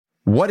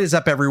What is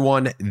up,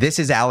 everyone? This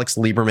is Alex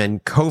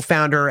Lieberman,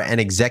 co-founder and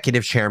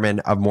executive chairman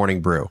of Morning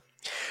Brew.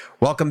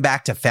 Welcome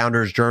back to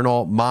Founders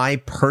Journal, my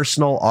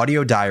personal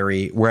audio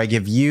diary where I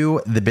give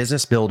you, the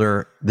business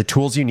builder, the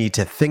tools you need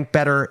to think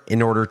better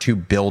in order to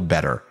build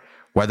better,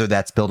 whether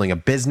that's building a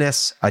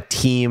business, a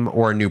team,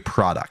 or a new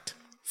product.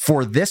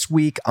 For this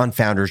week on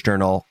Founders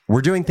Journal,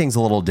 we're doing things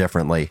a little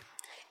differently.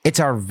 It's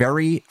our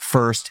very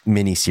first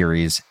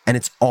mini-series, and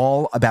it's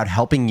all about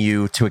helping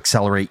you to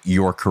accelerate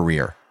your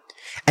career.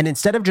 And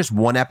instead of just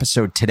one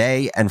episode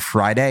today and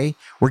Friday,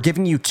 we're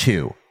giving you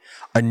two.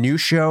 A new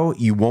show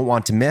you won't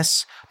want to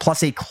miss,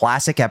 plus a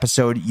classic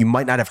episode you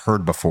might not have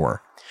heard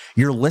before.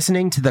 You're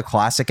listening to the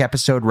classic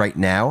episode right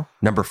now,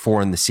 number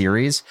 4 in the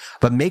series,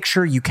 but make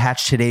sure you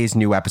catch today's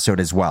new episode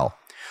as well.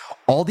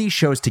 All these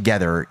shows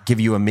together give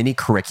you a mini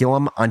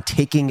curriculum on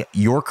taking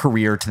your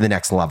career to the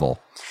next level.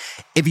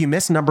 If you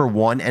missed number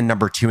 1 and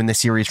number 2 in the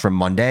series from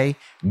Monday,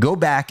 go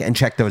back and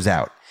check those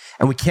out.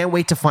 And we can't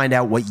wait to find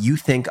out what you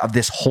think of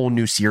this whole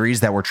new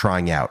series that we're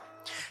trying out.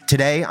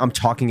 Today, I'm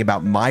talking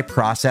about my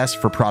process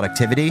for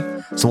productivity,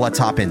 so let's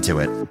hop into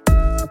it.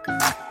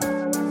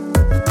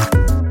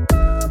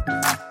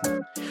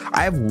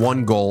 I have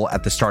one goal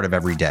at the start of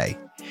every day,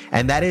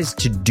 and that is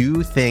to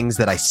do things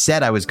that I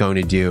said I was going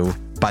to do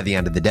by the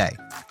end of the day.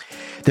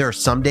 There are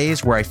some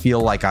days where I feel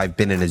like I've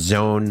been in a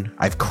zone,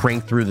 I've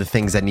cranked through the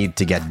things that need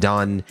to get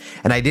done,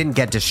 and I didn't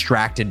get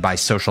distracted by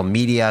social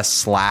media,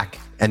 Slack,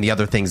 and the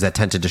other things that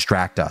tend to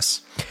distract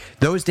us.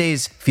 Those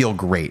days feel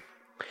great.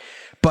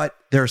 But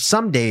there are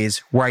some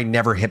days where I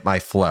never hit my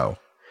flow,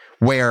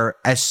 where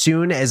as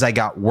soon as I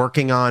got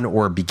working on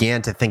or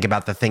began to think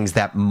about the things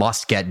that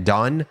must get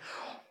done,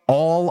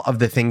 all of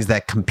the things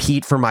that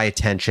compete for my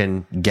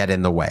attention get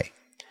in the way.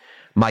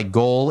 My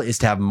goal is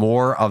to have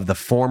more of the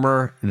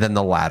former than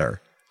the latter.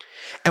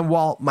 And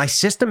while my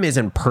system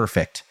isn't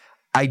perfect,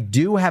 I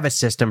do have a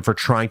system for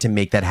trying to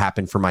make that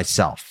happen for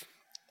myself.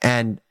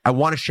 And I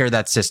want to share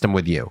that system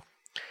with you.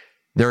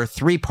 There are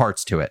 3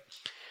 parts to it: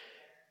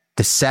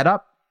 the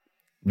setup,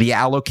 the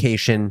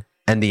allocation,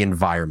 and the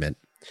environment.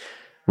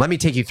 Let me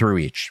take you through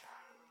each.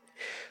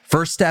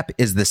 First step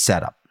is the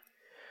setup.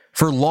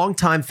 For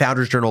longtime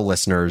Founders Journal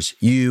listeners,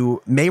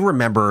 you may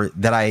remember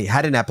that I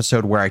had an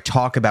episode where I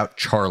talk about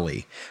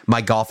Charlie,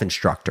 my golf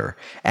instructor,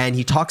 and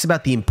he talks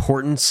about the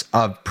importance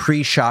of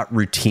pre-shot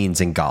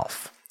routines in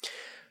golf.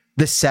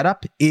 The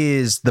setup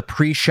is the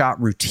pre-shot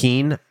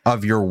routine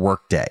of your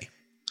workday.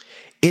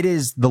 It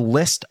is the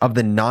list of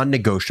the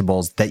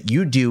non-negotiables that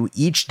you do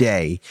each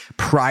day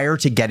prior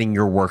to getting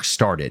your work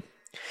started.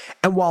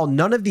 And while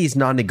none of these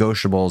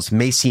non-negotiables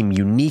may seem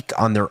unique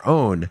on their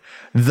own,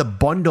 the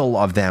bundle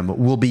of them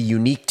will be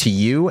unique to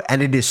you,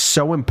 and it is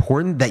so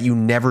important that you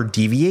never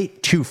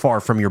deviate too far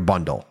from your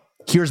bundle.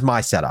 Here's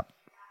my setup.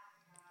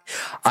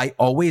 I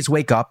always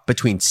wake up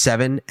between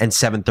 7 and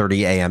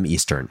 7:30 a.m.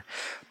 Eastern,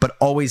 but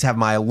always have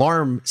my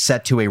alarm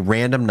set to a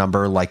random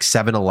number like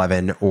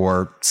 7:11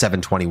 or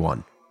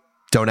 7:21.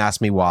 Don't ask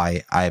me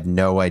why. I have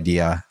no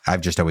idea.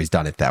 I've just always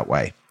done it that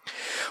way.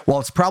 While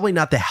it's probably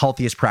not the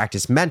healthiest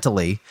practice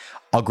mentally,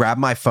 I'll grab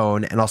my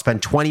phone and I'll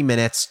spend 20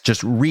 minutes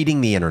just reading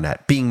the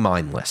internet, being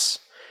mindless.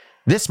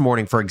 This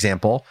morning, for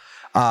example,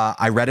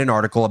 I read an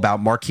article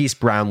about Marquise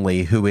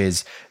Brownlee, who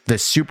is the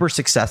super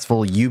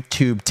successful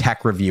YouTube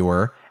tech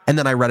reviewer. And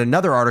then I read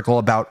another article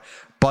about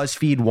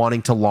BuzzFeed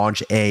wanting to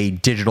launch a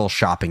digital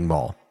shopping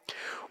mall.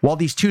 While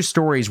these 2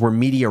 stories were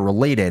media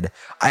related,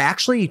 I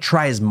actually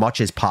try as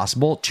much as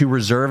possible to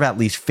reserve at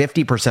least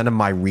 50% of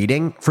my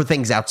reading for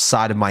things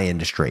outside of my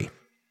industry.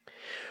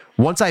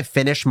 Once I've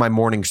finished my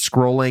morning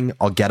scrolling,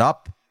 I'll get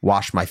up,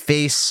 wash my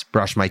face,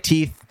 brush my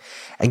teeth,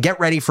 and get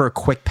ready for a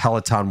quick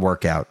Peloton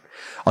workout.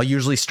 I'll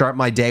usually start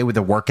my day with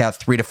a workout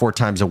 3 to 4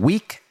 times a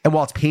week, and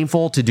while it's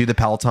painful to do the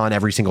Peloton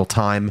every single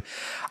time,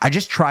 I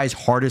just try as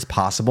hard as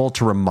possible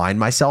to remind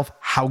myself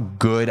how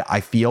good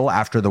I feel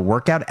after the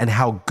workout and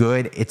how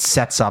good it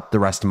sets up the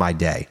rest of my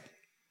day.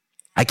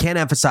 I can't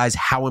emphasize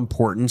how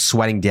important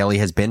sweating daily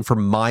has been for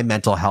my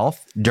mental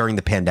health during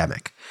the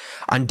pandemic.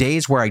 On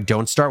days where I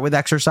don't start with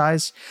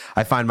exercise,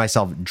 I find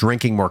myself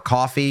drinking more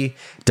coffee,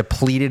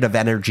 depleted of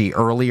energy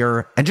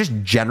earlier, and just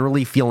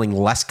generally feeling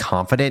less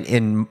confident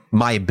in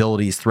my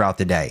abilities throughout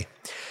the day.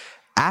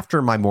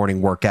 After my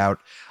morning workout,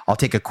 I'll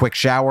take a quick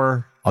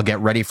shower, I'll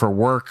get ready for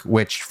work,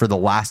 which for the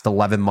last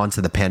 11 months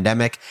of the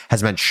pandemic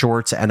has meant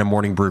shorts and a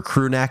Morning Brew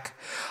crew neck.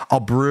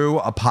 I'll brew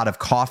a pot of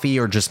coffee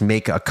or just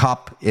make a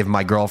cup if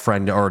my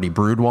girlfriend already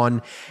brewed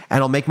one,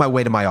 and I'll make my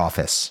way to my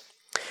office.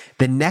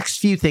 The next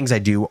few things I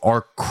do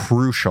are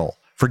crucial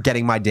for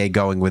getting my day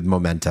going with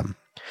momentum.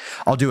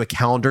 I'll do a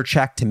calendar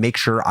check to make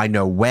sure I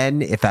know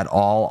when, if at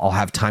all, I'll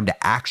have time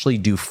to actually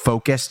do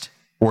focused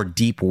or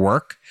deep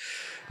work.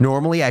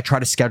 Normally, I try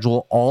to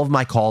schedule all of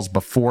my calls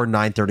before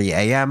 9:30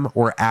 a.m.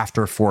 or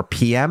after 4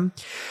 p.m.,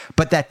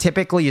 but that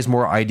typically is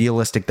more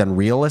idealistic than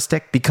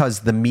realistic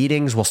because the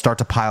meetings will start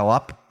to pile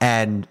up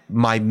and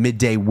my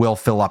midday will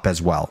fill up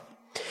as well.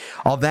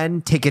 I'll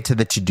then take it to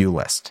the to-do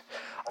list.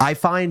 I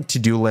find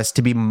to-do lists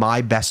to be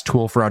my best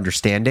tool for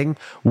understanding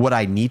what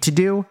I need to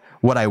do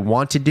what I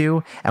want to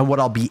do, and what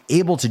I'll be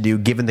able to do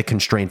given the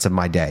constraints of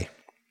my day.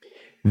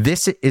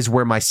 This is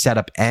where my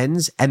setup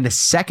ends and the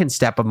second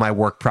step of my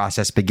work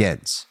process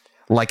begins.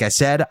 Like I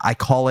said, I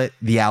call it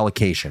the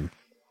allocation.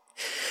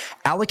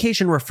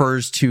 Allocation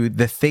refers to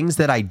the things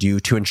that I do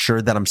to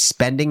ensure that I'm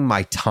spending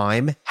my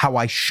time how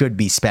I should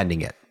be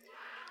spending it.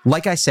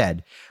 Like I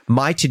said,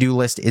 my to-do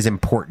list is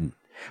important,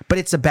 but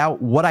it's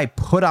about what I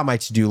put on my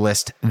to-do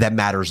list that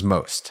matters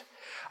most.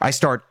 I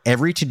start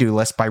every to-do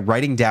list by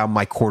writing down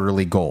my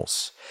quarterly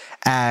goals.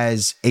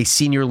 As a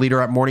senior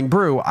leader at Morning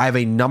Brew, I have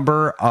a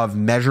number of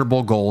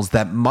measurable goals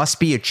that must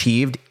be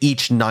achieved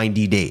each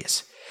 90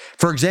 days.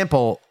 For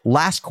example,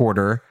 last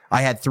quarter,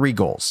 I had 3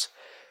 goals.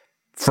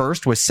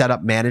 First was set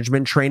up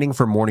management training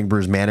for Morning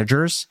Brew's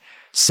managers.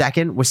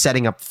 Second was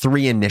setting up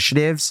 3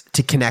 initiatives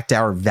to connect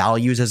our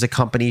values as a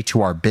company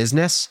to our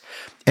business.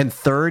 And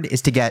third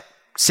is to get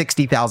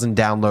 60,000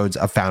 downloads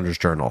of Founders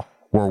Journal.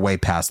 We're way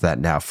past that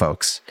now,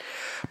 folks.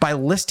 By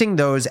listing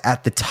those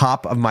at the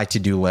top of my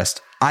to-do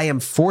list, I am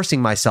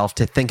forcing myself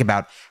to think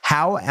about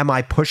how am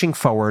I pushing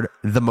forward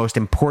the most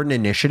important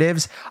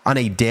initiatives on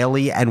a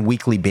daily and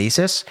weekly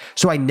basis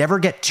so I never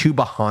get too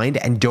behind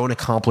and don't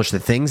accomplish the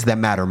things that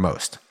matter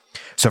most.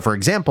 So for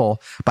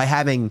example, by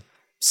having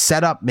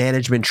set up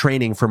management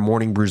training for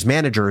Morning Brew's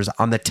managers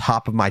on the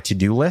top of my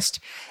to-do list,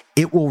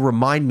 it will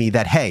remind me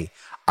that, hey,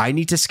 I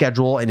need to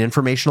schedule an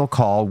informational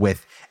call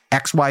with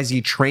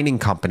XYZ training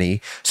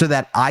company so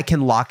that I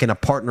can lock in a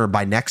partner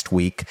by next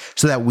week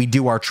so that we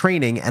do our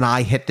training and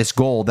I hit this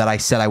goal that I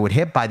said I would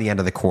hit by the end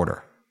of the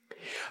quarter.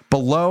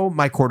 Below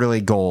my quarterly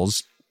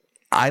goals,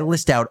 I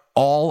list out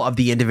all of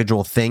the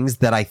individual things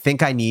that I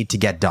think I need to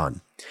get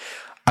done.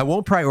 I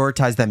won't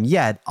prioritize them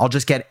yet. I'll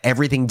just get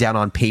everything down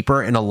on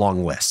paper in a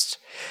long list.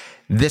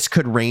 This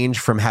could range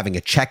from having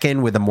a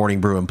check-in with a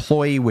Morning Brew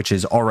employee, which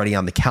is already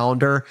on the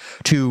calendar,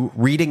 to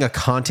reading a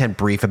content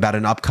brief about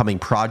an upcoming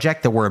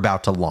project that we're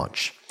about to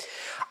launch.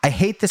 I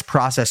hate this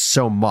process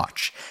so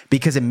much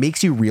because it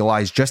makes you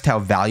realize just how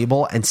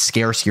valuable and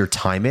scarce your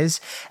time is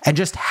and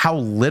just how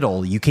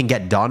little you can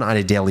get done on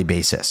a daily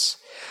basis.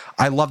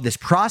 I love this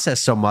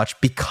process so much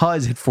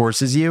because it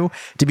forces you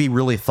to be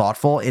really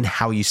thoughtful in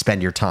how you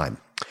spend your time.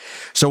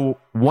 So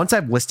once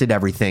I've listed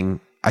everything,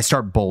 I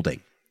start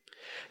bolding.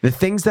 The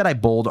things that I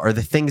bold are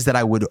the things that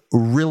I would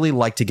really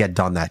like to get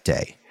done that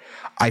day.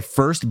 I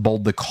first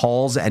bold the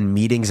calls and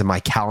meetings in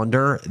my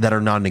calendar that are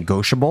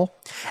non-negotiable,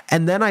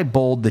 and then I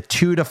bold the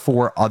 2 to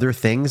 4 other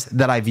things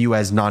that I view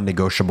as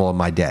non-negotiable in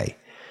my day.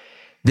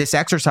 This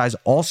exercise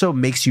also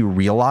makes you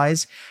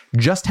realize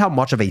just how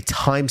much of a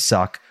time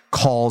suck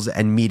calls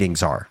and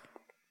meetings are.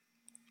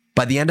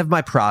 By the end of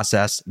my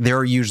process, there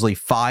are usually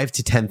 5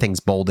 to 10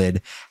 things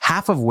bolded,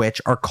 half of which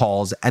are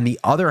calls and the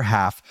other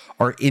half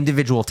are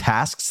individual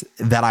tasks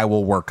that I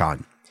will work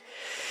on.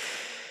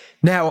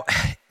 Now,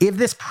 if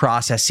this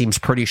process seems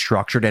pretty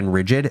structured and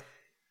rigid,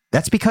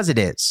 that's because it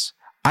is.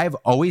 I've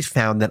always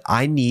found that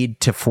I need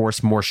to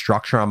force more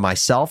structure on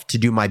myself to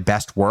do my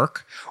best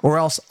work, or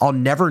else I'll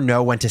never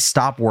know when to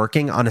stop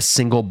working on a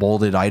single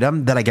bolded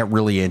item that I get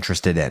really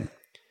interested in.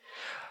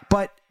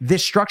 But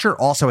this structure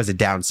also has a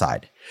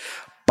downside.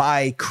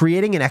 By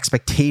creating an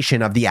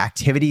expectation of the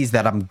activities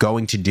that I'm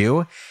going to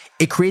do,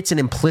 it creates an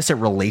implicit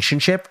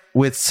relationship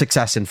with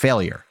success and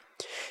failure.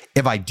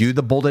 If I do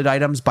the bolded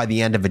items by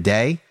the end of a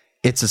day,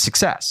 it's a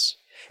success.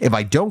 If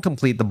I don't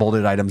complete the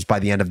bolded items by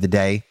the end of the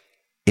day,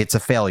 it's a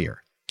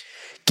failure.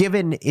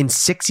 Given in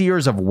 6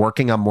 years of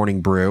working on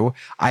Morning Brew,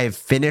 I have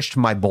finished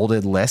my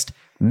bolded list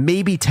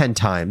maybe 10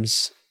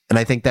 times, and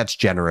I think that's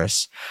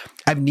generous.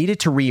 I've needed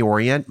to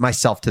reorient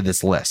myself to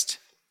this list.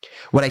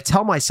 What I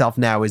tell myself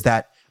now is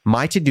that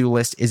my to-do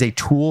list is a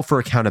tool for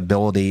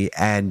accountability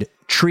and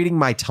treating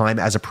my time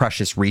as a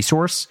precious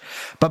resource,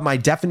 but my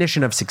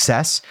definition of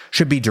success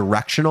should be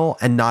directional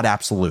and not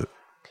absolute.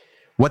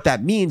 What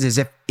that means is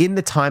if in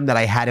the time that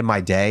I had in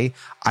my day,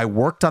 I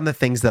worked on the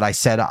things that I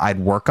said I'd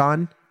work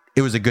on,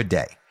 it was a good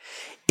day.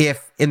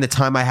 If in the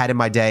time I had in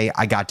my day,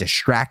 I got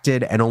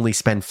distracted and only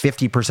spent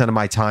 50% of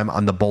my time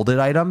on the bolded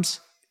items,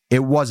 it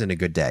wasn't a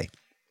good day.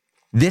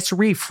 This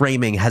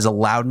reframing has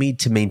allowed me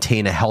to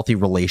maintain a healthy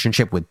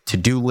relationship with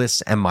to-do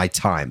lists and my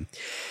time.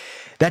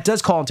 That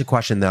does call into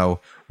question, though,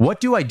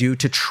 what do I do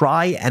to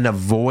try and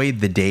avoid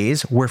the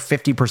days where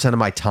 50% of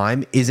my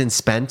time isn't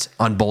spent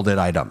on bolded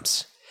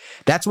items?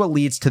 That's what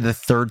leads to the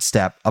third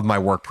step of my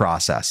work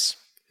process,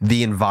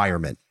 the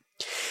environment.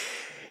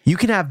 You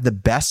can have the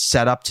best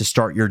setup to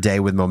start your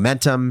day with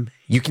momentum.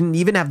 You can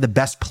even have the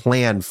best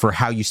plan for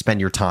how you spend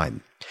your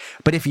time.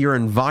 But if your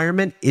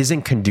environment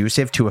isn't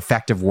conducive to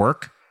effective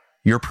work,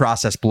 your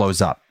process blows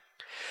up.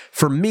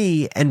 For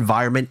me,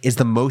 environment is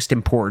the most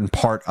important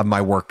part of my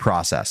work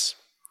process.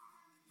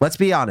 Let's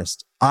be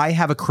honest, I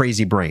have a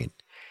crazy brain.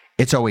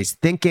 It's always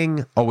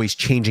thinking, always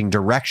changing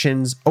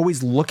directions,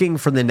 always looking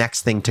for the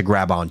next thing to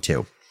grab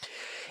onto.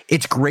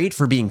 It's great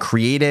for being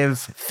creative,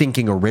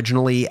 thinking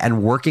originally,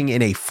 and working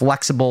in a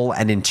flexible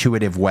and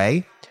intuitive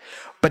way,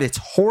 but it's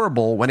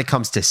horrible when it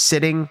comes to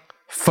sitting,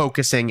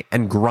 focusing,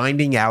 and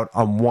grinding out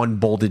on one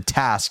bolded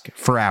task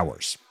for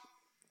hours.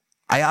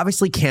 I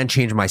obviously can't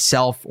change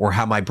myself or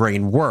how my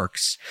brain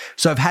works,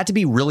 so I've had to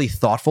be really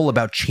thoughtful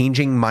about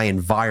changing my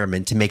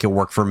environment to make it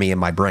work for me and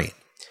my brain.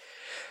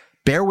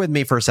 Bear with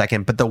me for a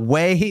second, but the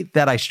way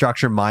that I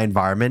structure my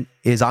environment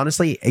is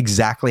honestly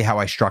exactly how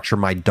I structure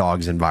my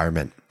dog's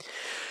environment.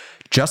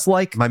 Just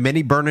like my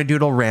mini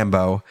Bernedoodle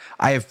Rambo,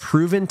 I have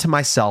proven to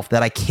myself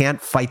that I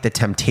can't fight the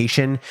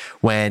temptation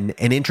when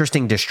an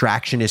interesting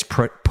distraction is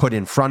put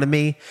in front of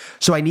me,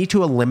 so I need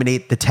to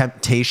eliminate the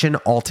temptation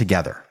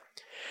altogether.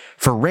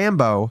 For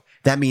Rambo,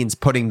 that means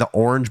putting the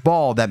orange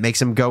ball that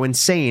makes him go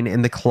insane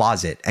in the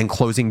closet and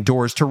closing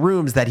doors to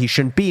rooms that he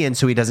shouldn't be in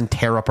so he doesn't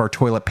tear up our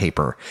toilet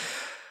paper,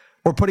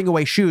 or putting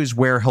away shoes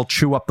where he'll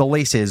chew up the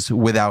laces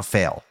without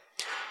fail.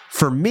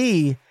 For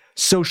me,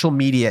 social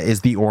media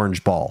is the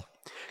orange ball.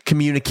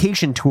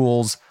 Communication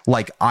tools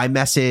like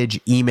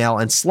iMessage, email,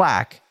 and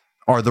Slack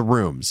are the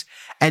rooms,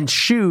 and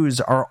shoes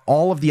are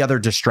all of the other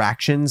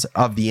distractions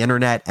of the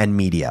internet and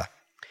media.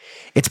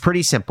 It's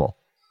pretty simple.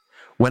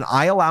 When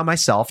I allow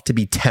myself to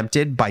be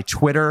tempted by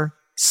Twitter,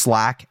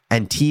 Slack,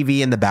 and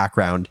TV in the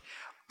background,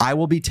 I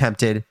will be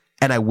tempted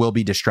and I will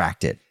be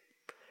distracted.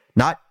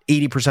 Not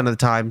 80% of the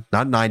time,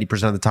 not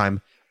 90% of the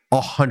time,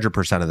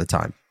 100% of the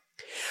time.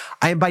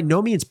 I am by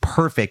no means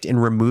perfect in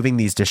removing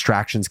these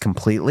distractions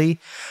completely,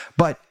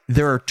 but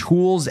there are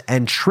tools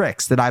and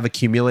tricks that I've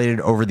accumulated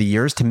over the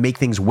years to make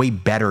things way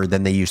better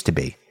than they used to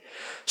be.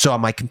 So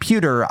on my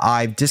computer,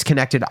 I've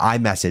disconnected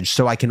iMessage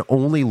so I can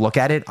only look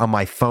at it on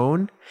my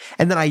phone.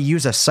 And then I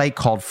use a site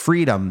called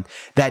Freedom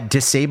that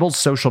disables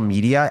social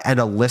media and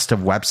a list of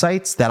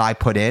websites that I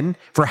put in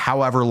for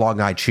however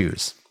long I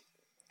choose.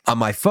 On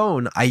my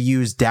phone, I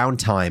use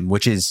Downtime,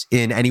 which is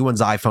in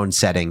anyone's iPhone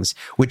settings,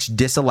 which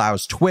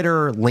disallows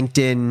Twitter,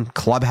 LinkedIn,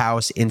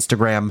 Clubhouse,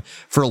 Instagram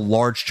for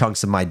large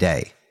chunks of my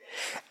day.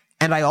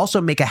 And I also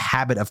make a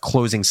habit of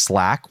closing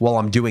Slack while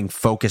I'm doing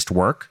focused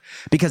work,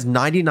 because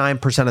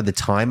 99% of the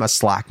time, a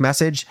Slack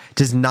message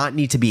does not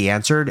need to be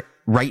answered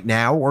right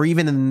now or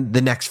even in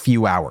the next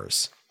few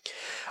hours.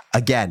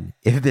 Again,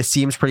 if this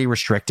seems pretty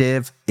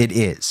restrictive, it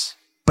is,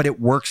 but it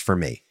works for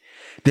me.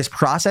 This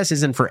process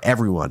isn't for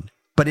everyone,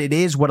 but it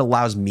is what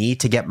allows me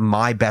to get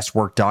my best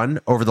work done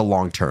over the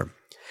long term.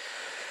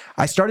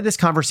 I started this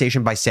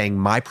conversation by saying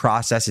my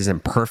process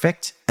isn't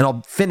perfect, and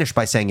I'll finish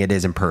by saying it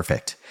is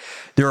imperfect.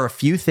 There are a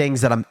few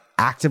things that I'm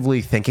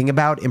actively thinking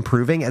about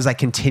improving as I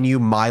continue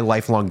my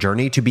lifelong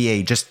journey to be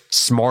a just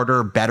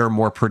smarter, better,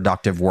 more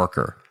productive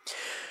worker.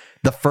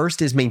 The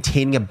first is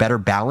maintaining a better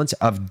balance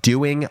of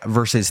doing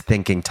versus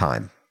thinking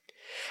time.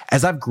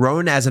 As I've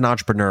grown as an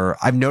entrepreneur,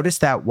 I've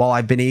noticed that while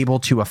I've been able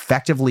to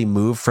effectively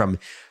move from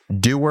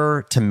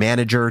doer to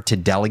manager to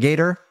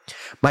delegator,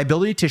 my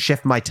ability to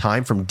shift my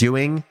time from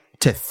doing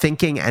to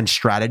thinking and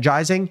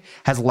strategizing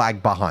has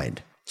lagged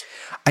behind.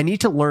 I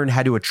need to learn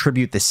how to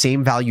attribute the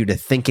same value to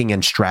thinking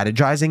and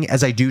strategizing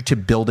as I do to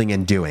building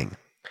and doing.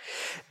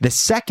 The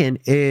second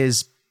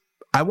is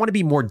I want to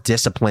be more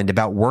disciplined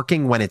about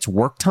working when it's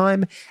work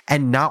time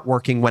and not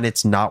working when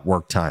it's not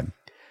work time.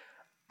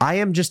 I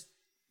am just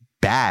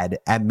bad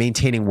at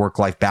maintaining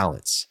work-life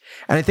balance.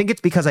 And I think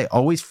it's because I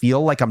always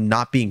feel like I'm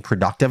not being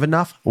productive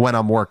enough when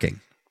I'm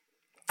working.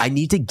 I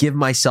need to give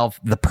myself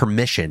the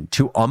permission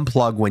to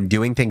unplug when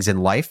doing things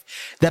in life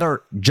that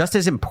are just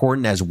as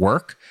important as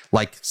work,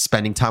 like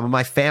spending time with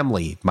my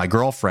family, my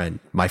girlfriend,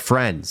 my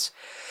friends.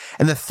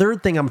 And the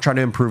third thing I'm trying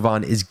to improve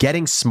on is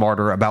getting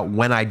smarter about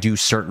when I do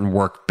certain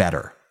work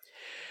better.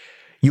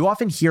 You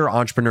often hear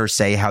entrepreneurs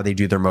say how they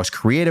do their most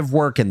creative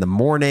work in the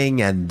morning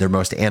and their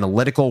most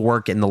analytical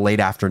work in the late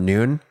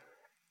afternoon.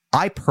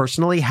 I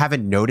personally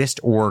haven't noticed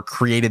or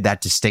created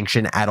that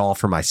distinction at all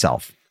for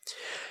myself.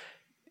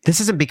 This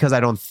isn't because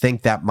I don't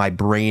think that my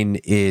brain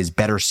is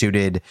better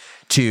suited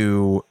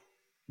to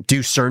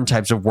do certain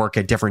types of work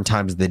at different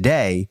times of the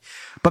day,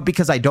 but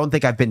because I don't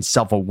think I've been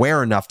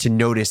self-aware enough to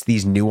notice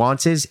these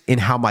nuances in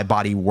how my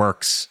body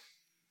works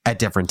at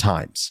different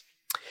times.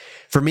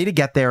 For me to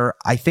get there,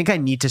 I think I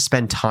need to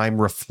spend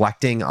time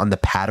reflecting on the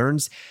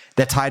patterns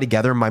that tie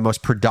together my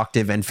most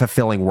productive and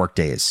fulfilling work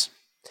days.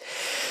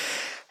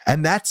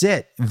 And that's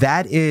it.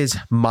 That is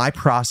my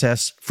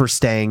process for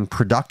staying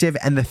productive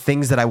and the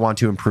things that I want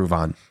to improve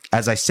on.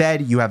 As I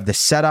said, you have the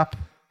setup,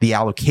 the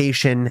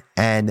allocation,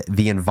 and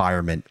the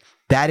environment.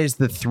 That is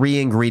the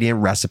 3-ingredient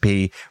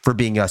recipe for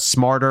being a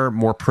smarter,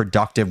 more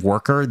productive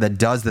worker that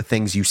does the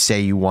things you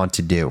say you want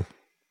to do.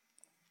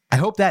 I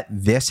hope that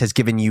this has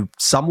given you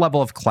some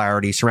level of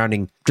clarity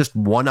surrounding just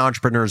one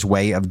entrepreneur's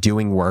way of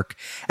doing work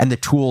and the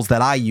tools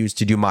that I use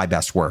to do my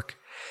best work.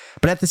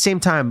 But at the same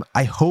time,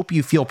 I hope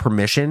you feel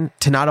permission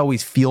to not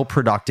always feel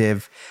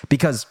productive,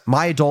 because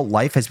my adult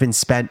life has been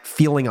spent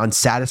feeling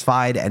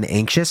unsatisfied and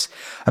anxious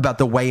about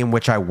the way in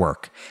which I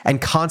work and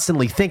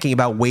constantly thinking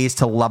about ways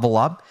to level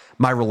up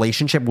my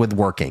relationship with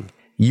working.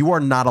 You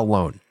are not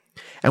alone.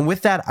 And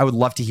with that, I would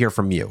love to hear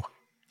from you.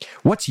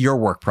 What's your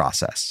work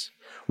process?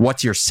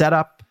 What's your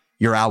setup,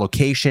 your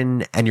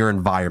allocation, and your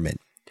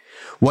environment?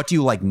 What do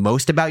you like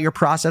most about your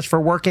process for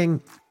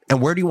working?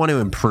 And where do you want to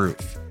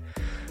improve?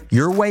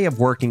 Your way of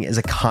working is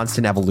a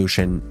constant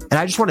evolution, and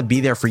I just want to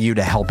be there for you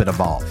to help it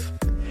evolve.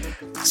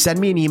 send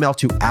me an email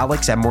to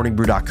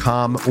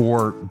alex@morningbrew.com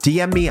or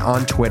DM me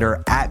on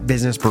Twitter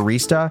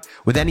 @businessbarista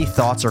with any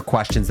thoughts or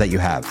questions that you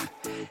have.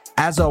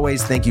 As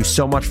always, thank you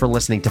so much for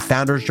listening to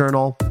Founders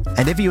Journal.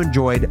 And if you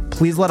enjoyed,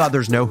 please let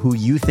others know who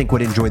you think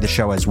would enjoy the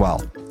show as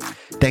well.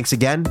 Thanks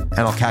again, and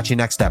I'll catch you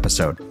next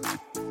episode.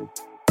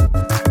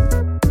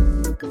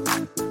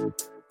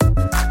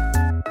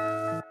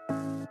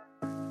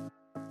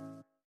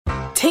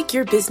 Take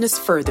your business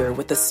further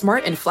with the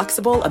smart and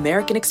flexible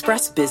American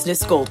Express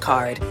Business Gold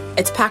Card.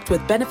 It's packed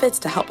with benefits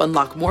to help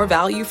unlock more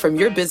value from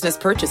your business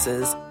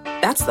purchases.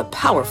 That's the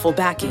powerful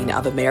backing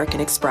of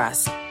American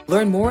Express.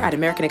 Learn more at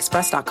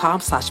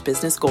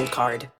americanexpress.com/businessgoldcard.